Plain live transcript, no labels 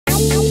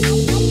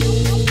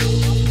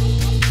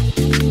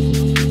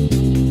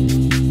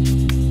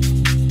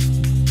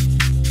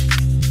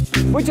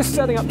We're just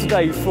setting up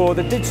today for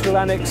the Digital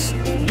Annexe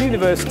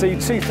University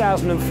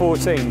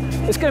 2014.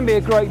 It's going to be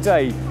a great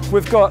day.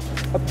 We've got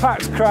a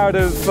packed crowd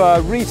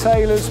of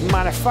retailers,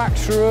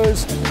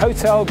 manufacturers,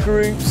 hotel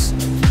groups,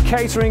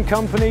 catering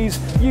companies,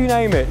 you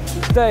name it.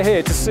 They're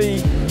here to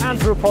see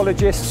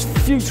anthropologists,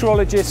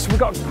 futurologists, we've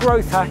got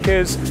growth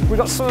hackers, we've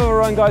got some of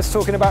our own guys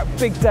talking about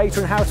big data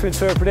and how to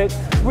interpret it.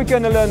 We're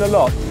going to learn a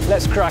lot.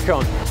 Let's crack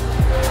on.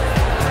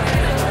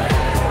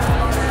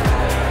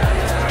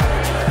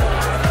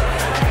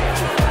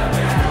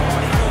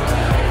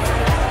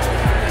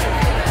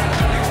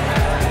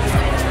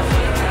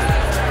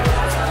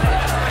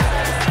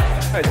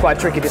 It's quite a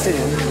tricky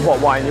decision what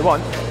wine you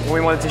want.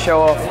 We wanted to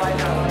show off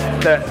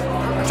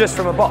that just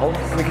from a bottle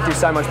we could do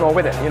so much more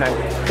with it. You know,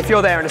 if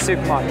you're there in a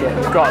supermarket,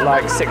 you've got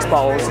like 6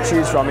 bottles to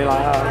choose from, you're like,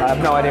 oh, I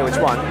have no idea which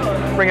one.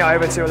 Bring it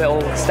over to a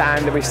little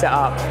stand that we set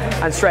up,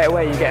 and straight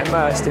away you get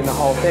immersed in the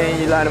whole thing.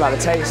 You learn about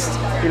the taste,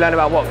 you learn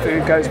about what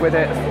food goes with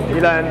it, you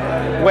learn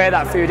where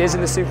that food is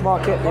in the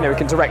supermarket. You know, we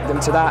can direct them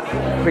to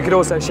that. We could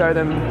also show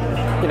them,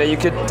 you know, you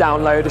could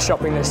download a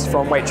shopping list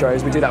from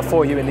Waitrose. We do that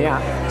for you in the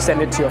app,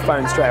 send it to your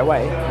phone straight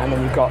away, and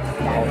then you've got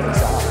the whole thing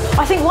set up.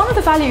 I think one of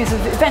the values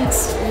of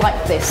events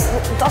like this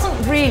that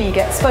doesn't really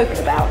get spoken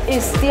about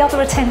is the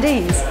other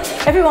attendees.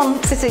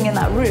 Everyone sitting in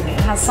that room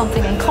has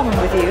something in common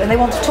with you and they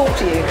want to talk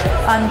to you.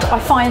 And I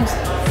find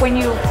when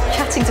you're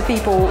chatting to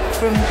people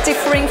from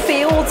differing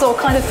fields or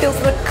kind of fields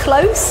that are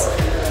close,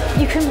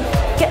 you can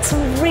get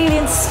some really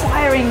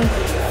inspiring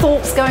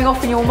thoughts going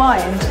off in your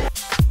mind.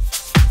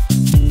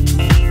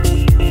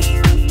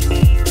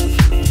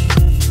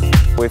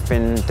 We've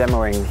been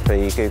demoing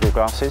the Google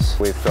glasses.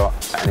 We've got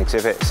an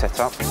exhibit set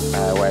up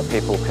where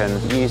people can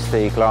use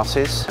the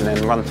glasses and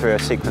then run through a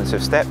sequence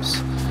of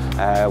steps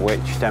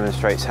which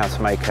demonstrates how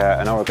to make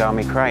an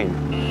origami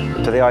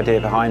crane. So the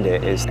idea behind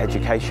it is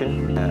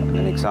education.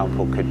 An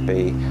example could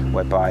be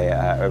whereby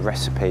a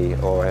recipe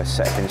or a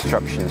set of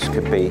instructions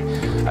could be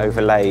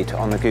overlaid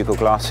on the Google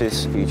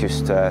glasses. You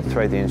just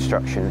throw the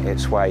instruction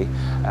its way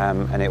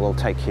and it will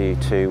take you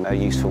to a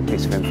useful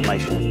piece of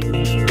information.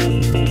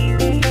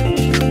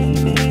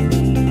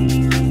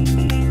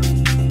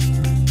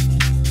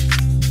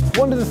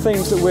 One of the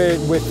things that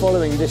we're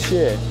following this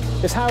year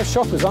is how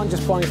shoppers aren't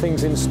just buying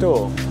things in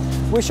store.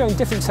 We're showing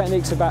different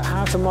techniques about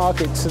how to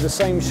market to the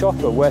same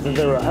shopper, whether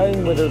they're at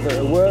home, whether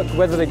they're at work,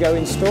 whether they go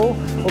in store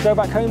or go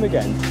back home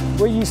again.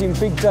 We're using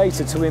big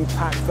data to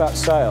impact that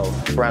sale.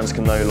 Brands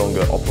can no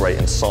longer operate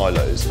in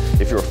silos.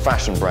 If you're a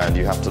fashion brand,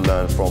 you have to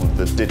learn from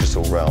the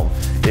digital realm.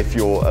 If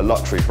you're a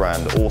luxury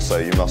brand, also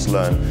you must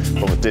learn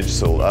from the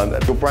digital.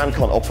 Your brand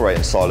can't operate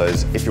in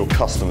silos if your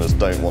customers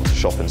don't want to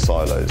shop in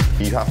silos.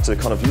 You have to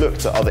kind of look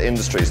to other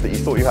industries that you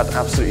thought you had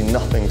absolutely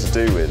nothing to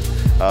do with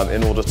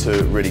in order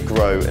to really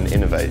grow and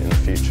innovate in the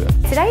future.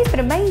 Today's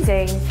been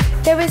amazing.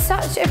 There was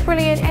such a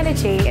brilliant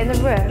energy in the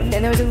room, and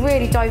there was a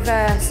really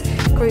diverse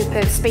group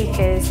of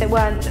speakers that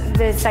weren't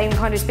the same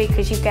kind of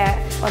speakers you get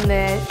on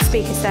the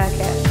speaker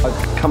circuit.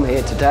 I've come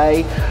here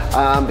today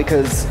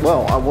because,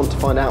 well, I want to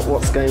find out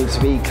what's going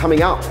to be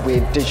coming up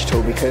with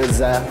digital,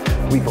 because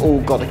we've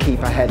all got to keep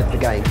ahead of the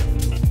game.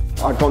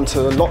 I've gone to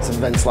lots of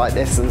events like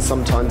this, and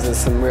sometimes there's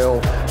some real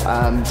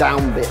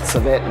down bits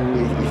of it,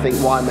 and you think,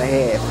 why am I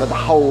here? For the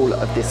whole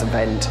of this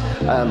event,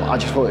 I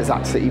just thought it was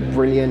absolutely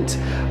brilliant.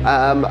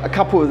 A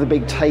couple of the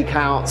big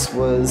takeouts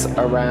was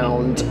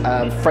around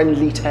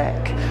friendly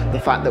tech, the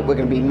fact that we're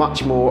going to be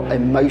much more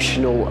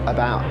emotional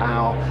about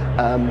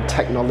our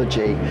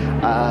technology,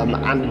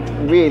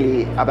 and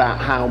really about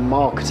how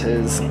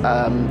marketers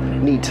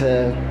need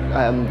to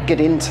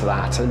get into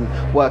that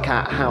and work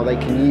out how they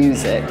can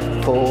use it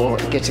for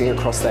getting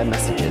across their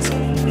messages.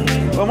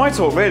 Well, my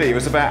talk really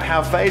was about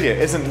how failure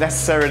isn't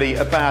necessarily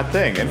a bad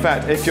thing. In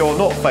fact, if you're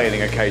not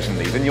failing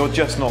occasionally, then you're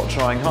just not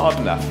trying hard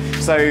enough.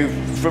 So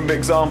from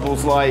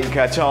examples like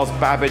Charles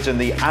Babbage and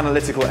the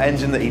analytical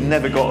engine that he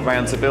never got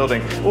around to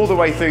building, all the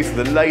way through to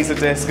the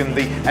Laserdisc and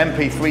the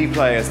MP3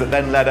 players that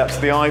then led up to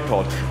the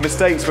iPod,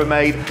 mistakes were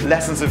made,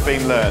 lessons have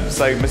been learned.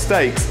 So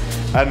mistakes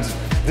and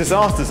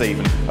disasters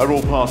even are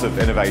all part of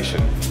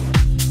innovation.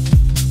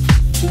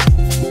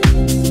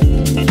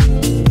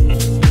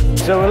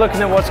 So we're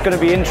looking at what's going to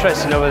be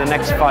interesting over the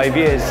next 5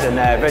 years, and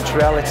virtual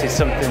reality is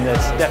something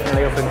that's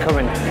definitely up and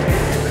coming.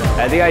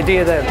 The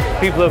idea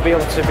that people will be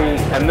able to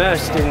be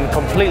immersed in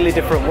completely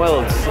different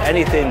worlds,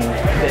 anything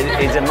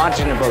that is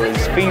imaginable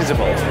is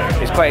feasible,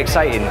 is quite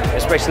exciting,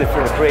 especially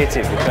for a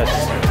creative, because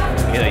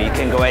you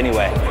can go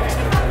anywhere.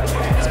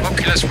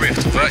 Oculus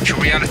Rift virtual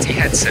reality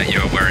headset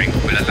you are wearing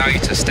will allow you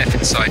to step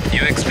inside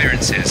new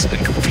experiences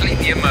and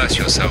completely immerse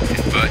yourself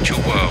in virtual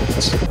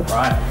worlds.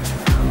 Right,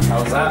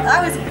 how was that?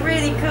 That was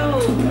really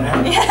cool.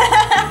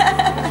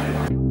 Yeah.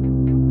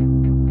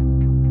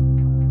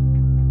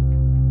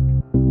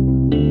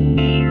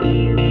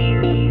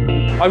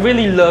 I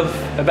really love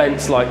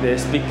events like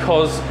this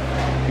because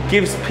it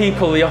gives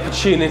people the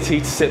opportunity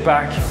to sit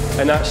back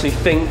and actually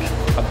think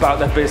about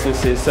their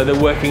businesses, so they're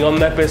working on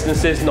their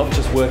businesses, not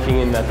just working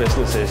in their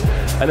businesses,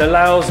 and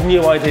allows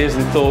new ideas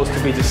and thoughts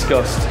to be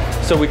discussed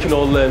so we can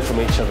all learn from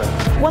each other.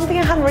 One thing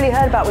I hadn't really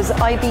heard about was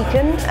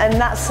iBeacon, and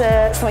that's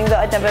something that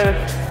I'd never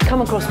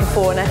come across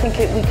before, and I think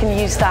we can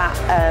use that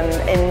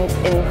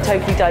in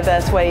totally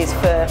diverse ways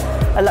for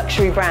a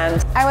luxury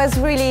brand. I was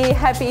really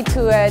happy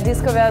to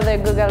discover the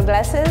Google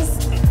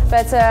Glasses,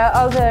 but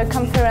all the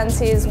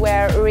conferences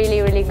were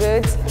really, really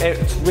good.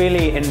 It's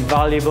really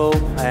invaluable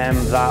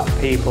that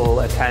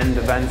people attend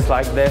events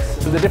like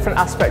this. So the different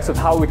aspects of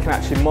how we can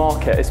actually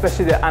market,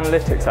 especially the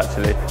analytics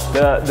actually,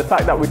 the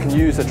fact that we can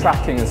use the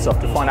tracking and stuff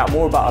to find out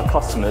more about our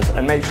customers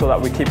and make sure that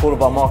we keep all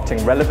of our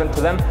marketing relevant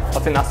to them, I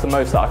think that's the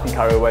most that I can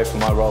carry away from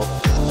my role.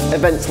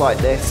 Events like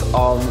this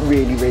are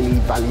really, really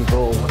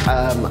valuable.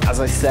 As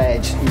I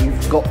said,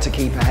 you've got to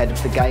keep ahead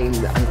of the game,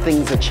 and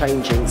things are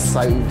changing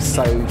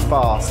so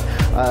fast.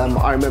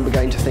 I remember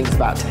going to things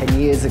about 10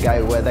 years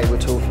ago where they were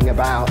talking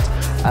about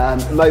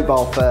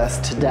mobile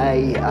first.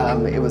 Today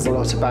it was a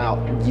lot about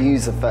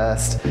user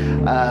first.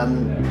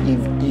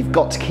 You've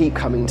got to keep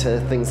coming to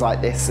things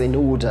like this in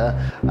order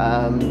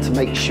to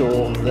make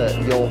sure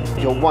that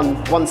you're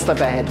one step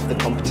ahead of the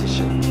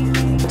competition.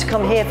 To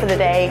come here for the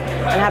day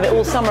and have it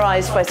all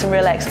summarised by some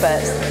real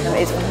experts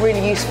is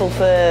really useful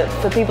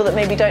for people that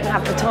maybe don't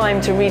have the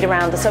time to read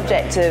around the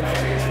subject of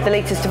the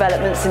latest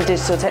developments in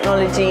digital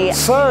technology.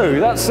 So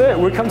that's it,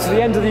 we've come to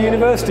the end of the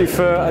university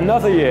for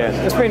another year.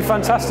 It's been a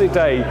fantastic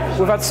day.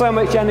 We've had so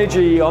much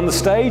energy on the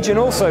stage and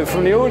also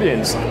from the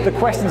audience. The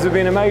questions have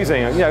been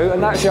amazing,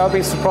 and actually I've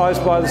been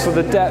surprised by the sort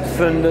of depth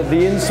and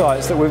the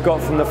insights that we've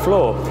got from the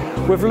floor.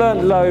 We've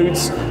learnt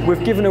loads,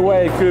 we've given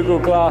away a Google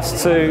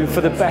Glass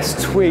for the best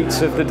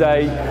tweets of the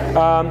day.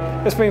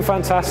 It's been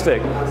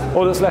fantastic.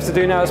 All that's left to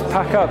do now is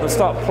pack up and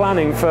start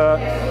planning for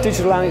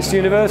Digital Annexe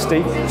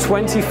University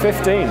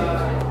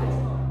 2015.